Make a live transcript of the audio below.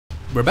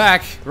We're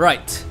back,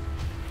 right?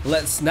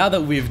 Now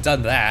that we've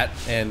done that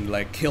and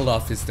like killed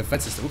off his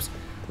defense system, oops,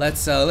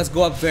 let's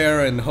go up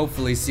there and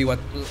hopefully see what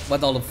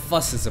all the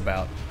fuss is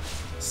about.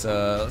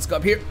 So let's go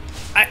up here.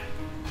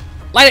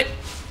 Light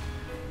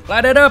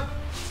it up.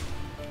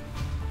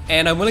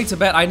 And I'm willing to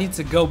bet I need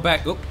to go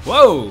back. Oh,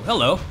 whoa,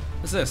 hello.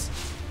 What's this?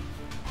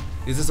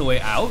 Is this a way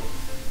out?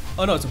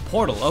 Oh no, it's a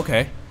portal.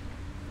 Okay.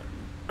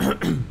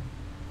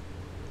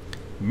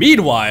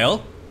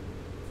 Meanwhile,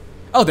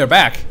 oh, they're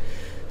back.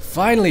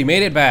 Finally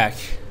made it back.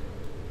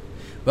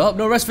 Well,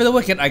 no rest for the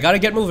wicked. I gotta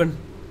get moving.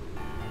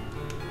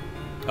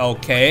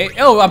 Okay.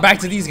 Oh, I'm back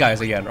to these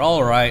guys again.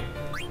 All right.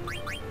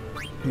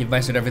 You've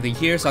mastered everything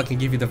here, so I can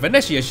give you the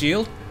Venetia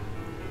shield.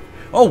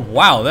 Oh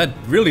wow, that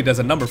really does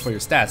a number for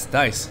your stats.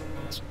 Nice.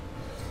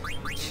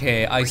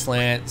 Okay, Ice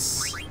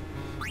Lance,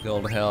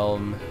 Gold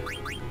Helm.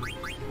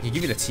 I can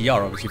give you the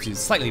Tiara, which gives you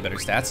slightly better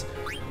stats.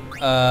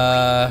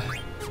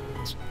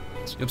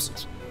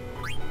 Oops.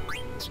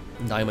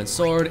 Diamond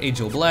Sword,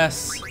 Angel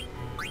Bless.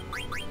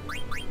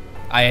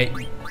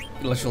 I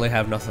literally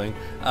have nothing.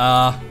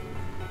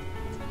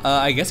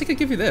 I guess I could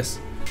give you this.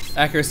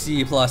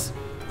 Accuracy plus,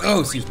 oh,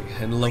 excuse me,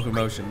 and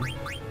locomotion.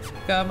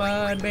 Come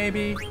on,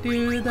 baby,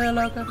 do the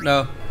locomotion.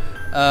 No.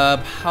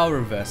 Power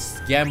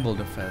Vest, Gamble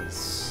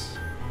Defense.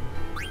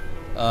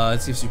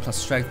 It gives you plus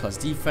strength, plus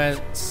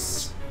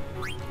defense.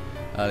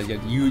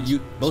 Yeah,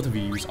 both of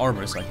you use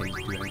armor, so I can't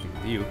do anything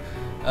with you.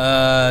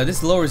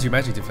 This lowers your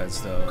magic defense,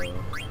 though.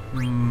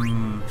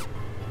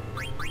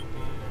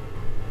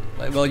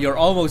 Well,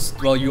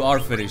 you are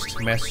finished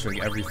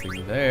mastering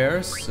everything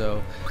there,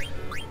 so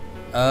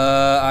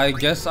I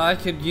guess I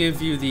could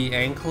give you the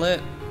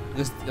anklet.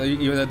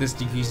 Even though this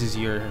decreases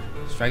your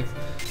strength.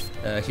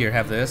 Here,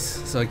 have this,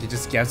 so I can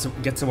just get some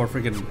more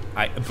freaking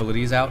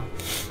abilities out.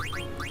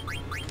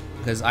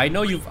 Because I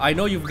know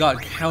you've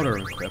got counter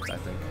equipped. I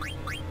think.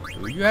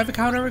 Do you have a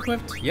counter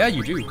equipped? Yeah,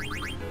 you do.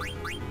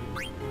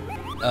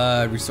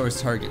 Restores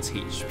target's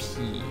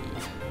HP.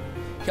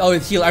 Oh,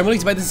 heal. I'm willing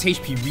to buy this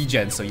HP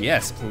regen, so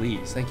yes,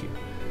 please. Thank you.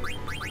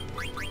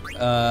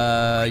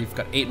 You've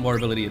got 8 more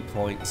ability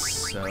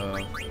points, so...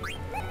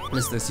 What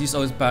is this? Use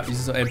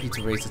MP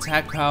to raise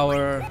attack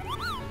power.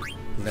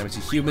 Damage to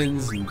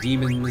humans and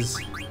demons.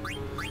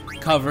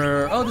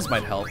 Cover. Oh, this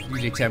might help. You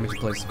take damage in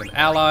place of an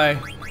ally.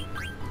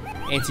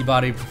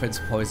 Antibody prevents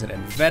poison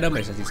and venom,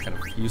 which I think is kind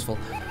of useful.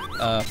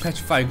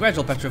 Petrify,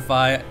 gradual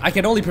petrify. I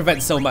can only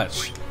prevent so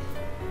much.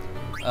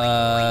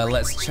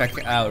 Let's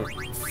check out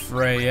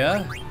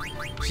Freya.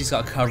 She's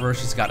got cover,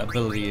 she's got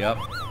ability up.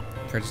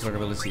 Current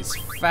ability is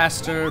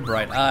faster,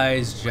 bright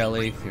eyes,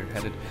 jelly,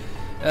 clear-headed.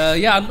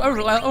 Yeah, I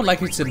would like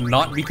her to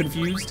not be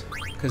confused,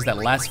 because that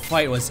last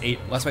fight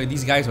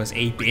these guys was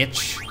a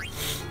bitch.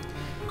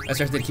 I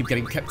started to keep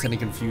getting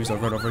confused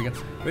over and over again.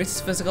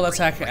 Raises physical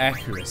attack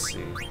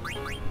accuracy.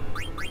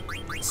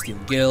 Steel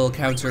Gill,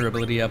 counter,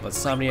 ability up,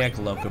 Insomniac,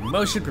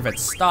 locomotion,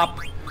 prevents stop.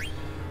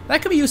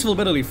 That could be useful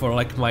ability for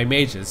like my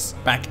mages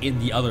back in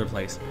the other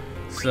place.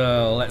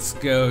 So let's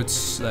go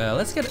to,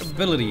 let's get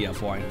ability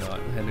up, why not?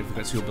 And we've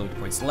got 2 ability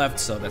points left,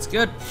 so that's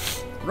good.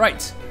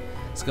 Right,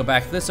 let's go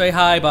back this way.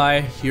 Hi,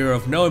 bye. You're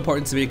of no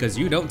importance to me because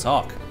you don't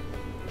talk.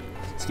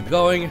 Let's keep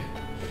going.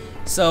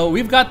 So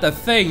we've got the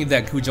thing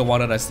that Kuja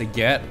wanted us to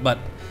get, but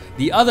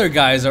the other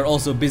guys are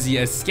also busy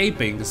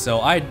escaping, so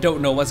I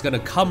don't know what's gonna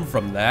come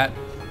from that.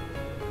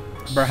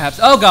 Perhaps,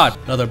 oh god,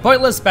 another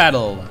pointless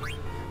battle.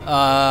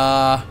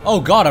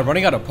 Oh god, I'm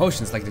running out of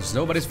potions like there's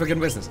nobody's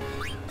freaking business.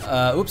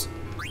 Oops.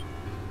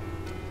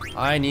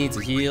 I need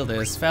to heal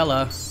this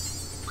fella.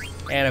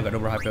 And I've got no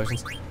more high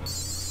potions.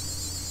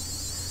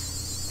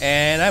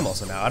 And I'm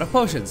also now out of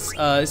potions.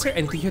 Is there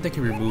anything here that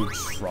can remove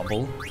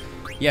trouble?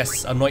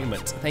 Yes,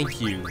 anointment.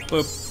 Thank you.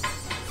 Boop.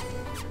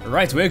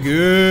 Alright, we're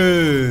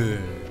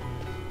good.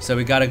 So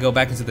we gotta go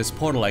back into this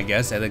portal, I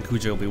guess, and then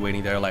Kuja will be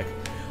waiting there like,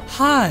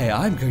 hi,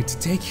 I'm going to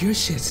take your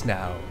shit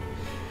now.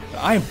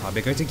 I'm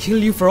probably going to kill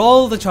you for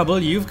all the trouble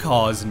you've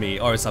caused me,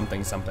 or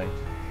something.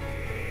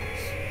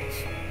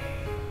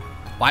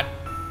 What?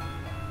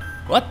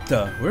 What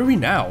the? Where are we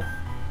now?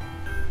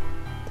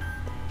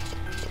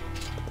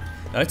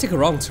 Did I take a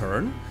wrong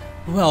turn?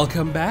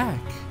 Welcome back.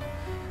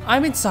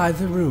 I'm inside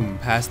the room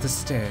past the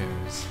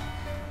stairs.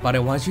 But I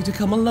want you to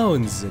come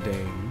alone,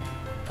 Zidane.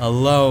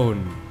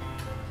 Alone.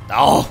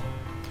 Oh!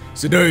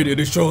 Zidane, it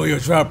is surely a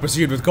trap.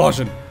 Proceed with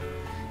caution.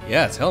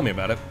 Yeah, tell me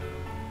about it.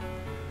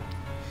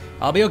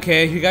 I'll be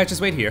okay. You guys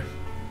just wait here.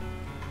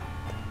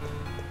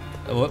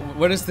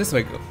 What is this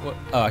way?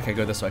 Oh, okay,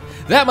 go this way.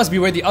 That must be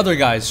where the other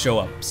guys show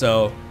up.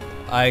 So,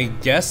 I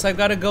guess I've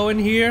got to go in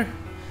here.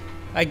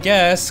 I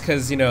guess,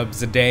 because, you know,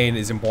 Zidane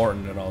is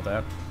important and all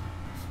that.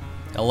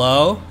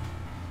 Hello?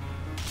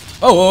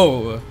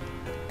 Oh,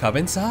 come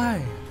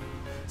inside.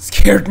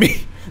 Scared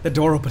me. The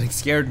door opening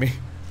scared me.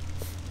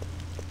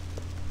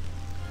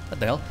 What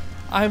the hell?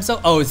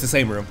 Oh, it's the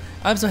same room.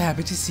 I'm so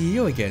happy to see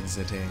you again,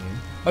 Zidane.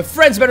 My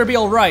friends better be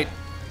alright.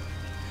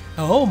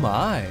 Oh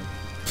my.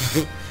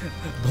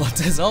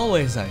 Blunt as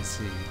always, I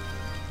see.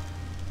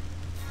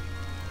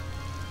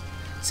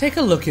 Take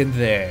a look in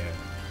there.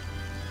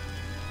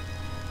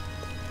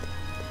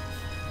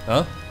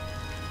 Huh?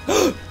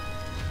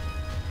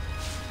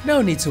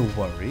 No need to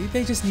worry,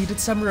 they just needed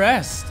some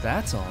rest,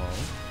 that's all.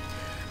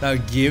 Now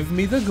give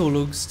me the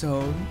Gulug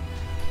Stone,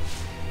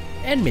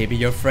 and maybe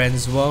your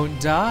friends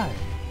won't die.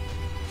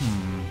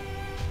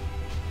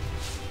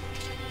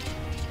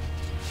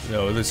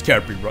 No, this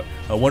can't be right.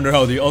 I wonder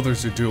how the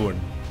others are doing.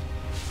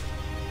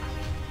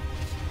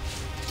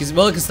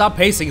 Well, stop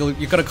pacing,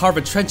 you're gonna carve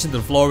a trench in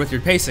the floor with your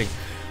pacing.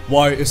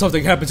 Why, if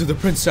something happened to the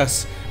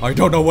princess, I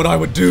don't know what I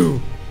would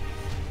do.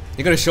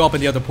 You're gonna show up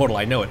in the other portal,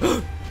 I know it.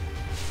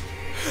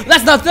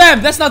 That's not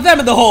them! That's not them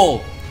in the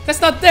hole!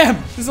 That's not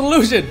them! It's an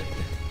illusion!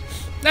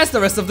 That's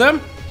the rest of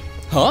them!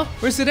 Huh?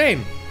 Where's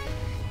Zidane?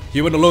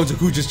 He went alone to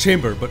Guja's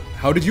chamber, but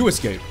how did you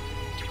escape?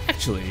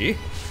 Actually,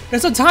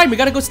 there's no time, we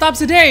gotta go stop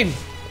Zidane!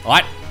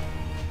 What?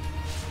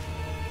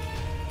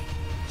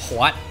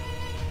 What?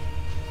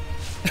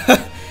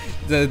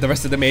 the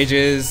rest of the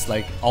mages,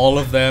 like all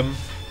of them,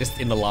 just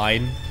in the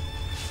line.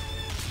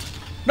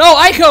 No,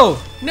 Aiko!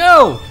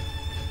 No!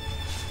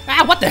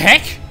 Ah, what the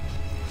heck?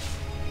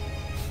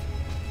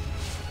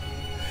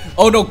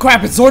 Oh no,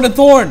 crap, it's Zorn and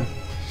Thorn!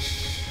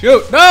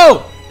 Shoot,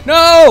 no!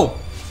 No!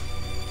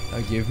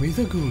 Now give me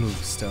the Gulug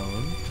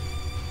Stone.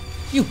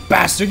 You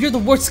bastard, you're the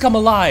worst scum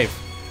alive!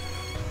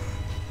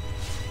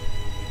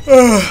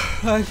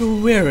 I grow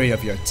weary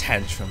of your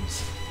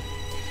tantrums.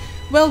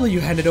 Well, will you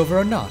hand it over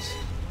or not?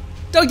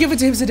 Don't give it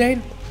to him,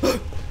 Zidane!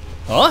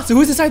 Huh? So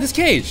who's inside this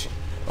cage?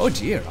 Oh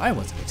dear, I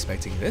wasn't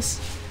expecting this.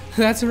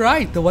 That's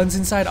right, the ones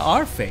inside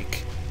are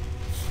fake.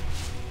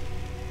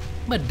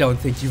 But don't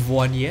think you've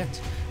won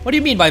yet. What do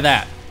you mean by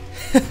that?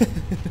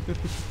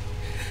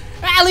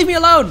 Ah, leave me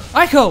alone!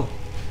 Aiko!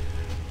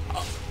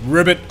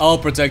 Ribbit, I'll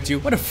protect you.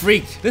 What a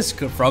freak! This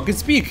frog can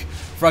speak.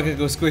 Frog can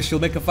go squish, she'll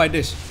make a fine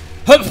dish.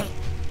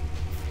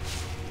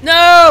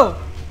 No!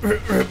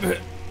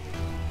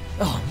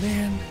 Oh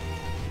man.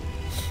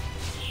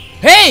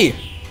 Hey!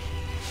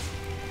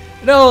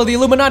 No, the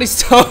Illuminati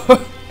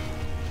stone!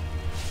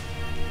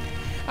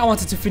 I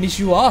wanted to finish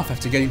you off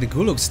after getting the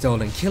Gulug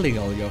Stone and killing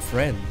all your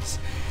friends.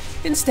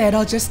 Instead,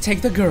 I'll just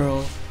take the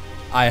girl.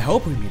 I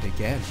hope we meet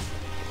again.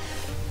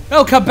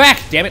 Oh, come back,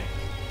 damn it!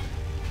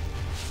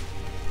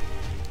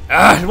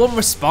 Ah, it won't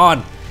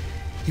respond.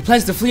 He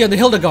plans to flee on the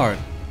Hildegard.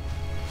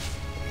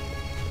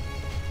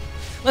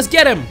 Let's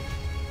get him!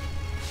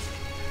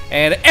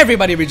 And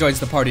everybody rejoins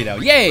the party now.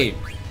 Yay!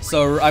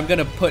 So I'm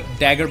gonna put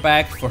Dagger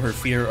back for her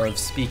fear of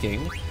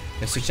speaking.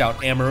 Let's switch out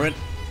Amarant.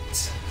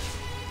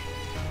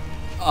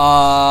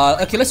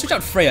 Okay, let's switch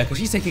out Freya because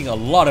she's taking a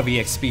lot of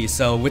EXP.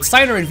 So with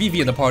Steiner and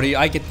Vivi in the party,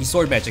 I get the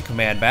sword magic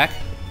command back.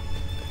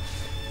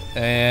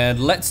 And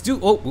let's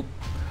do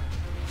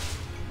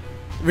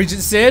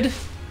Regent Sid.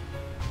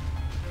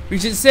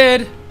 Regent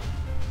Sid.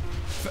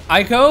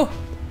 Aiko,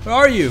 where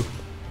are you?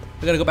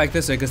 We gotta go back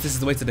this way because this is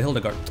the way to the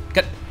Hildegard.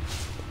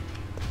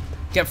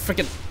 Get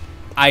freaking.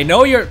 I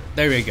know you're.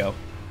 There we go.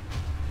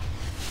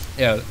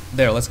 Yeah,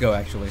 there. Let's go.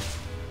 Actually,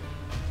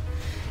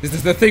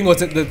 the thing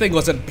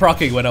wasn't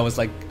proccing when I was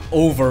like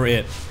over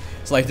it.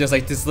 It's like there's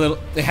like this little.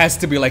 It has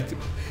to be like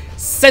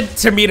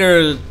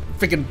centimeter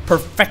freaking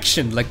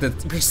perfection, like the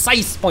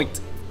precise point,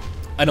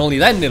 and only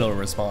then it'll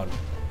respond.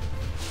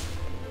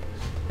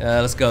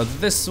 Let's go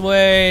this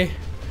way.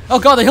 Oh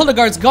god, the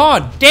Hildegard's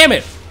gone. Damn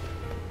it.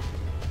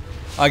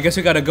 I guess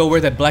we gotta go where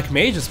that black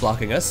mage is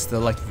blocking us. They're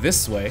like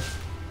this way.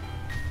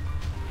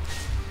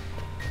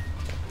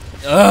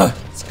 Ugh,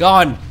 it's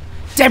gone.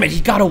 Damn it,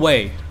 he got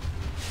away.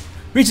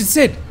 Regent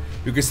Sid,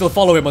 you can still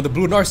follow him on the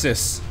blue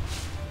Narcissus.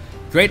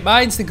 Great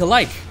minds think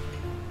alike.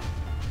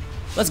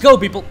 Let's go,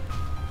 people.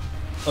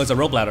 Oh, it's a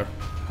rope ladder.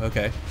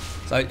 Okay.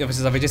 So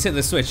if I just hit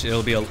the switch,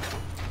 it'll be a.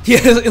 Yeah,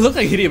 it looks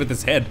like hitting him with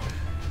his head.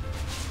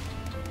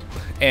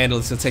 And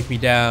it'll still take me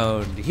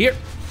down here.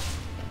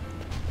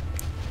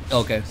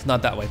 Okay, it's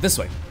not that way. This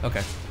way.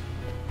 Okay.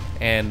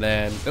 And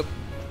then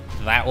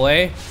that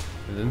way.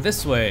 And then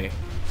this way.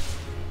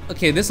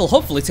 Okay, this will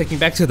hopefully take me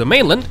back to the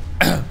mainland.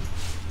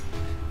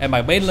 And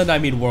by mainland, I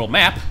mean world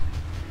map.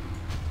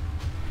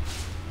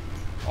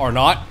 Or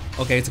not.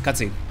 Okay, it's a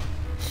cutscene.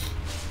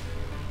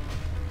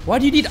 Why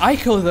do you need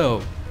Aiko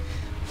though?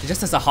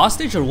 Just as a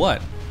hostage or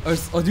what?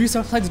 Or do you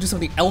plan to do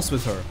something else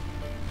with her?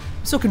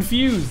 I'm so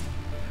confused.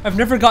 I've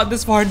never gotten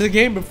this far into the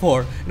game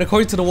before. And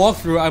according to the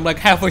walkthrough, I'm like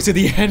halfway to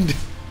the end.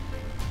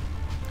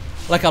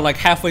 Like I'm like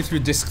halfway through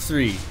disc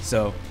 3.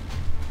 So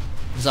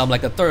I'm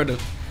like a third.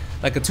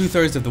 Like a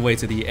 2/3 of the way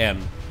to the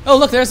end. Oh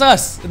look, there's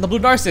us in the blue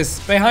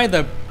Narcissus behind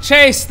them.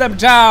 Chase them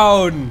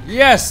down!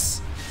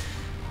 Yes!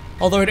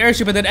 Although an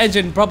airship with an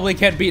engine probably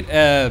can't beat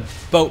a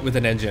boat with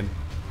an engine.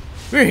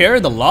 We're here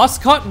in the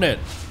Lost Continent.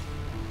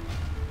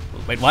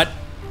 Wait, what?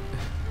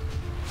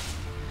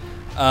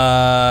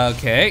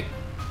 Okay.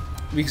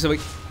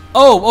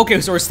 Oh, okay,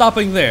 so we're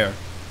stopping there.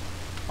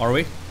 Are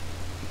we?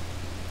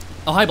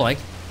 Oh, hi, Blank.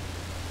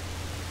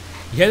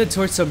 You headed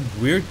towards some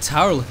weird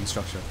tower-looking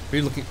structure.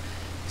 Weird looking.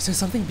 Is there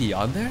something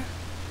beyond there?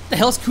 What the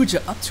hell's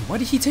Kuja up to? Why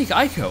did he take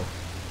Aiko?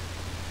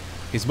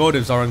 His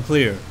motives are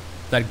unclear.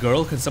 That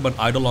girl can summon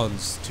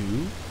Eidolons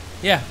too?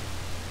 Yeah.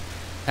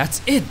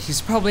 That's it.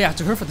 He's probably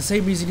after her for the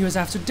same reason he was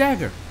after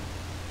Dagger.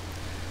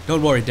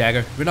 Don't worry,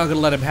 Dagger. We're not gonna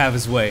let him have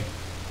his way.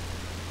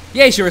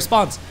 Yay, she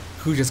responds.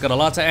 Who just got a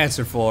lot to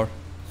answer for.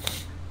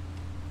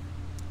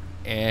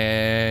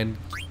 And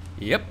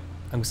yep,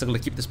 I'm still gonna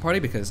keep this party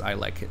because I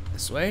like it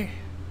this way.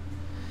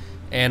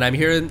 And I'm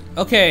here in,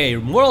 okay,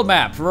 world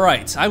map,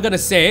 right. I'm gonna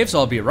save, so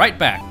I'll be right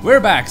back. We're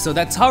back, so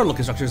that tower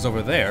looking structure is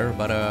over there,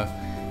 but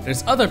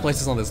there's other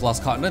places on this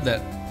lost continent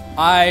that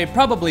I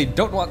probably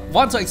don't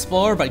want to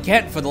explore, but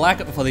can't for the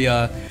lack of,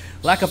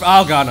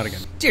 oh god, not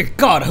again. Dear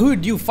god, who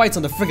do you fight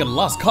on the friggin'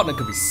 lost continent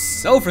could be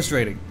so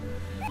frustrating.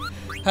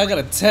 I got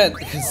a 10,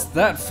 because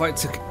that fight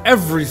took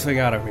everything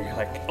out of me,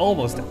 like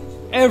almost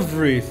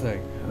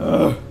everything.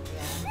 Ugh.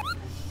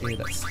 Okay,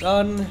 that's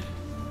done.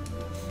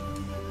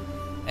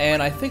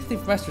 And I think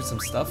they've mastered some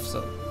stuff,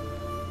 so...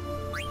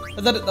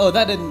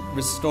 that didn't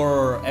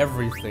restore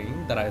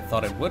everything that I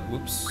thought it would.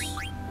 Whoops.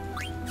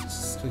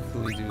 Just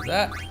quickly do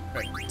that.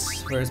 Right,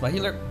 where's my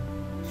healer?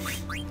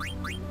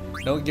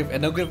 Don't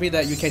give me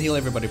that you can't heal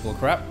everybody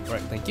bullcrap.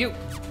 Right, thank you.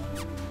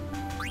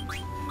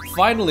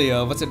 Finally,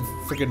 what's it?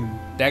 Freaking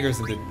Daggers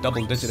into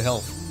double-digit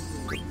health.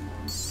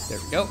 There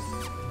we go.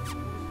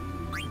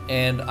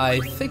 And I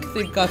think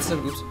they've got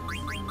some. Oops.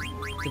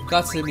 They've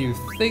got some new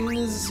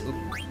things. Oop,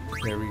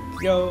 there we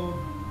go.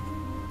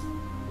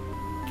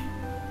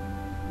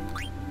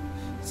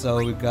 So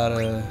we've got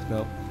a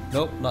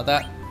nope, not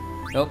that.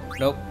 Nope.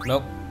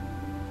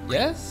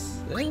 Yes.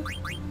 Eh?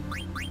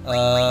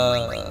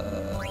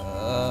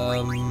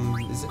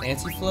 Is it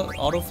anti-float?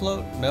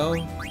 Auto-float? No.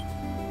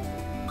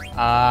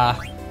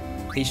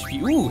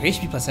 HP. Ooh,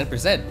 HP plus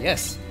 10%.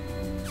 Yes.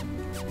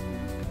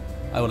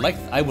 I would like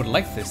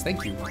this.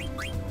 Thank you.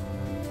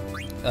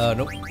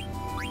 Nope.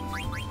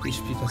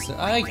 HP plus.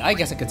 I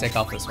guess I could take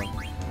off this one.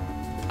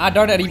 Ah,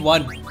 darn it! I need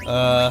one.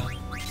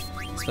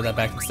 Let's put that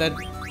back instead.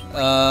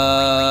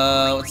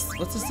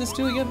 What does this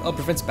do again? Oh,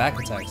 prevents back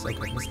attacks.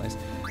 Okay, that's nice.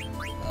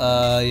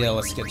 Yeah,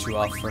 let's get you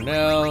off for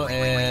now,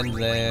 and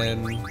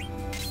then,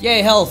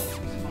 yay, health.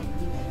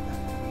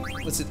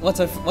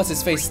 What's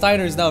his face?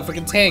 Steiner's now a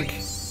freaking tank,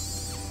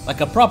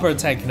 like a proper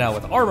tank now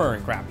with armor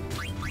and crap.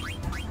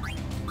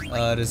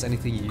 Does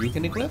anything you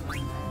can equip?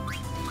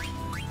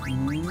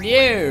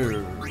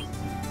 No,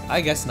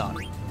 I guess not.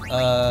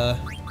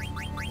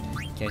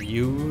 Can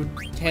you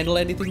handle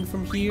anything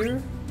from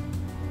here?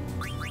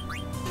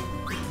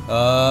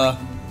 I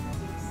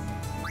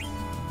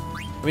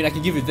mean, I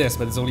can give you this,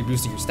 but it's only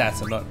boosting your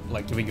stats. I'm not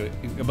like giving you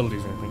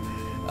abilities or anything.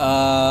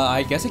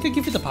 I guess I could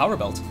give you the power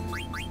belt.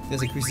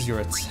 This increases your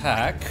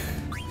attack.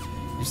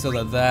 You still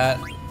got that.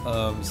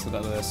 You still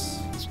got this.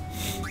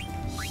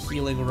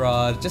 Healing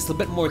rod. Just a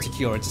bit more to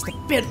cure. Just a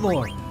bit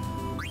more.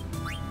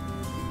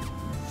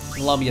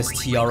 Lamia's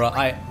tiara.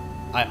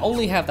 I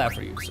only have that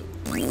for you. So.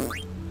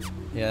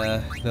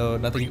 Yeah. No.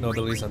 Nothing. No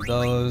abilities on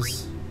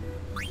those.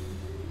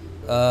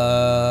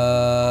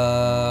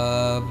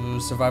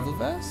 Survival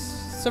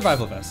vest?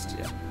 Survival vest,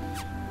 yeah.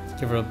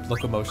 Give her a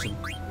locomotion.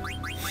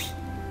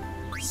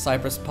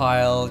 Cypress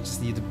pile,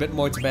 just need a bit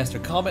more to master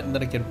Comet, and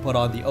then I can put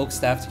on the Oak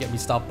Staff to get me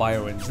Stop,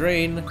 Bio, and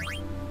Drain.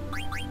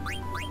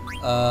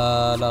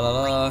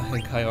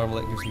 And Kai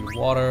Armlet gives me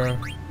water.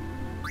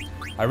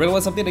 I really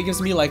want something that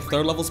gives me like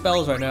 3rd level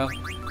spells right now.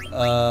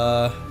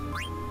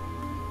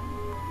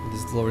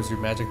 This lowers your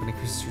magic but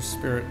increases your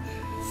spirit.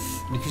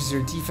 And increases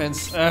your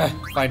defense.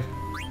 Fine.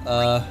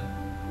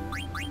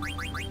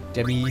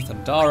 Demi,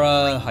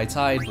 Thundara, High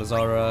Tide,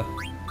 Blazara.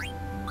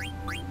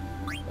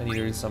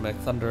 Anteater, Stomach,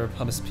 Thunder,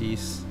 Pumice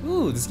Piece.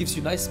 Ooh, this gives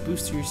you a nice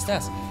boost to your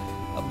stats.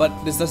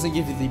 But this doesn't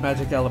give you the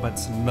magic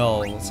elements,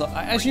 no. So,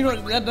 as you know,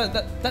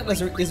 that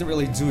isn't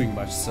really doing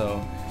much, so...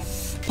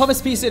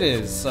 Pumice Piece it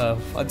is,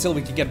 until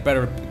we can get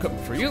better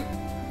equipment for you.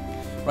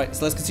 Right,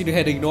 so let's continue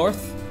heading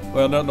north.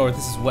 Well, not north,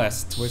 this is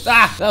west.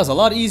 That was a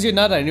lot easier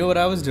now that I knew what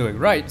I was doing.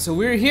 Right, so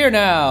we're here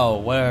now,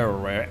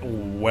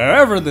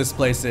 wherever this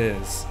place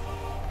is.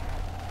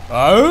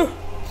 Oh?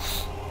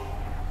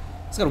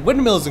 It's got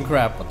windmills and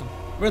crap. What the?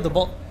 Where the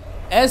ball?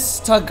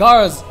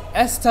 Estagaza.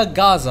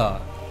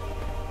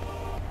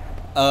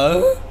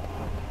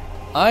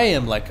 I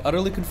am like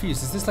utterly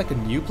confused. Is this like a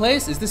new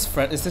place? Is this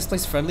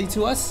place friendly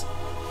to us,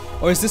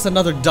 or is this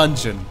another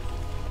dungeon?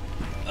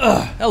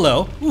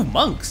 Hello. Ooh,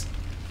 monks.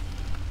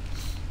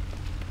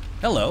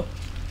 Hello.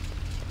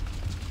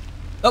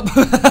 Oh,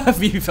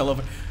 Phoebe fell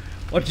over.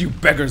 What do you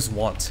beggars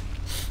want?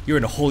 You're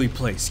in a holy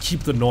place.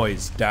 Keep the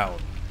noise down.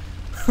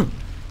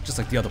 Just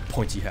like the other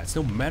pointy hats.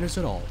 No manners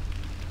at all.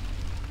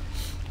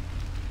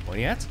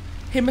 Pointy hats?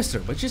 Hey, mister,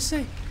 what'd you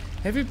say?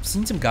 Have you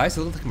seen some guys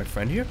that look like my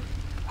friend here?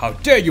 How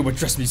dare you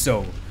address me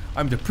so?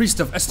 I'm the priest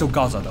of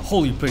Estogaza, the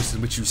holy place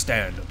in which you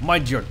stand.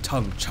 Mind your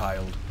tongue,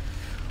 child.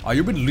 Are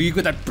you in league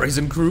with that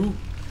brazen crew?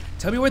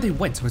 Tell me where they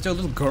went. Was there a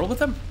little girl with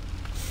them?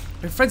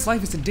 My friend's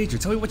life is in danger.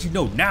 Tell me what you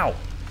know now.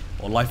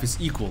 While life is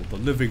equal, the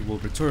living will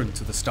return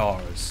to the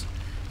stars,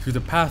 through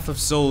the path of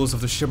souls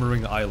of the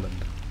shimmering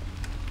island.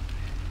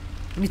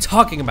 What are you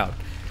talking about?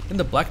 Didn't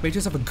the Black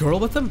Mages have a girl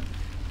with them?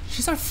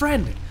 She's our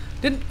friend.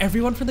 Didn't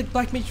everyone from the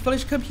Black Mage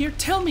village come here?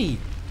 Tell me.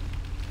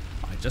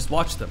 I just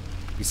watched them.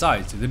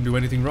 Besides, he didn't do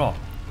anything wrong.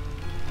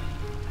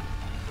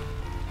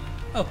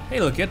 Oh, hey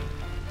little kid.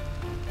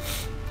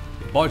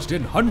 They barged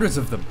in, hundreds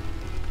of them.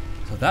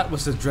 So that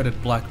was the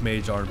dreaded Black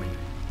Mage army.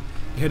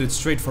 He headed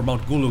straight for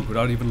Mount Gulug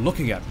without even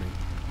looking at me.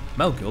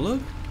 Mount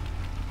Gulug?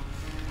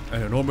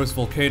 An enormous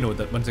volcano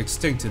that went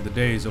extinct in the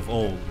days of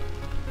old.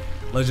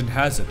 Legend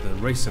has it that a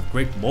race of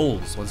great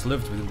moles once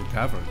lived within the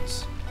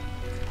caverns.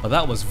 But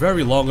that was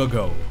very long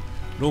ago.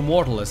 No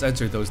mortal has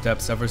entered those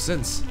depths ever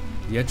since.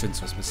 The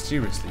entrance was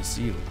mysteriously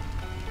sealed.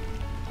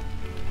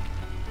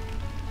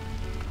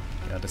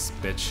 Yeah, this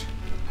bitch.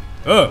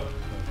 Oh!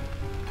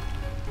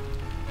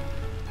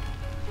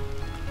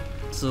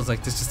 So it's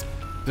like this,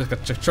 just like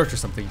a church or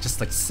something, just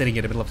like sitting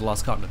in the middle of the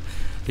lost continent.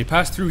 They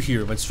passed through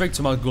here, went straight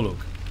to Mount Gulug.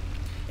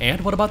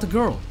 And what about the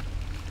girl?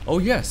 Oh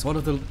yes, one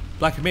of the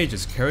black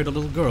mages carried a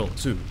little girl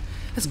too.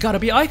 That's gotta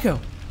be Aiko.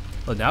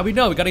 Well, now we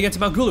know. We gotta get to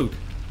Mount Gulug.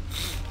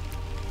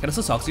 Can I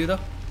still talk to you though?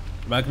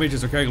 The black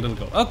mages are carrying a little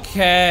girl.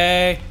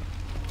 Okay.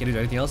 Can you do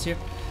anything else here?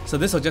 So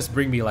this will just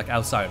bring me like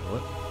outside, will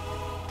it?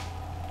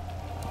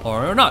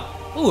 Or not?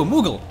 Ooh, a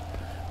Moogle.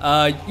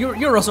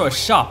 You're also a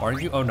shop,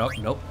 aren't you? Oh no,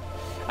 nope.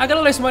 I got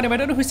a list of money, but I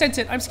don't know who sent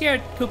it. I'm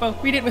scared.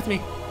 Kupo, read it with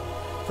me.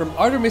 From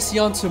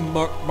Artemisian to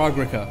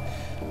Margrica.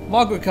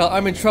 Margrica,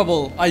 I'm in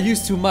trouble. I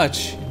used too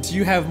much. Do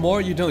you have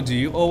more? You don't, do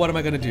you? Oh, what am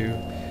I gonna do?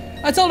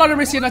 I told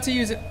Artemisian not to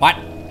use it. What?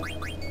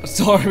 I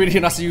told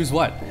Artemisian not to use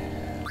what?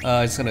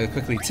 Just gonna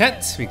quickly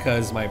tent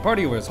because my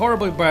party was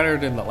horribly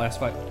battered in the last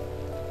fight.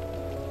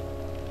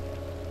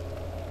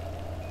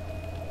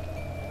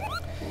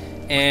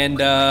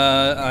 And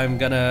I'm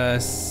gonna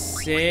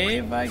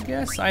save, I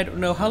guess. I don't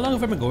know. How long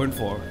have I been going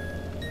for?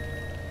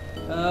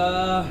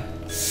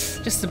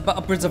 Just about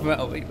upwards of.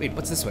 Oh, wait,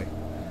 what's this way?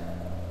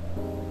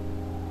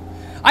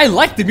 I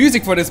like the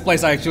music for this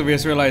place. I actually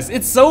just realized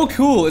it's so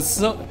cool. It's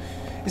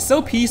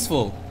so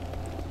peaceful.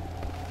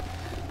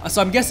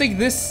 So I'm guessing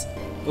this.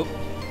 Oh.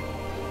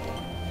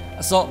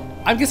 So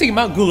I'm guessing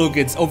Mount Gulug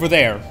is over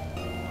there.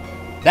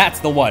 That's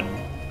the one.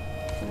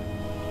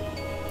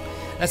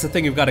 That's the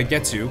thing you've got to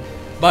get to.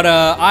 But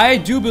I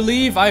do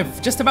believe I've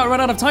just about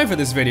run out of time for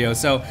this video.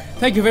 So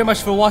thank you very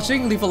much for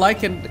watching. Leave a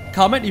like and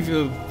comment if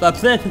you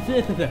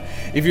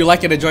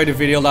like and enjoyed the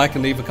video. Like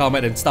and leave a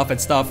comment and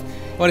stuff.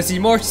 Want to see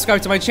more?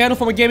 Subscribe to my channel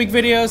for more gaming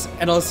videos,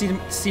 and I'll see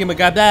you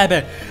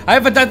again. I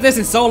haven't done this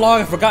in so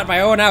long. I forgot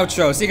my own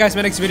outro. See you guys in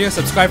my next video.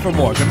 Subscribe for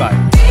more. Goodbye.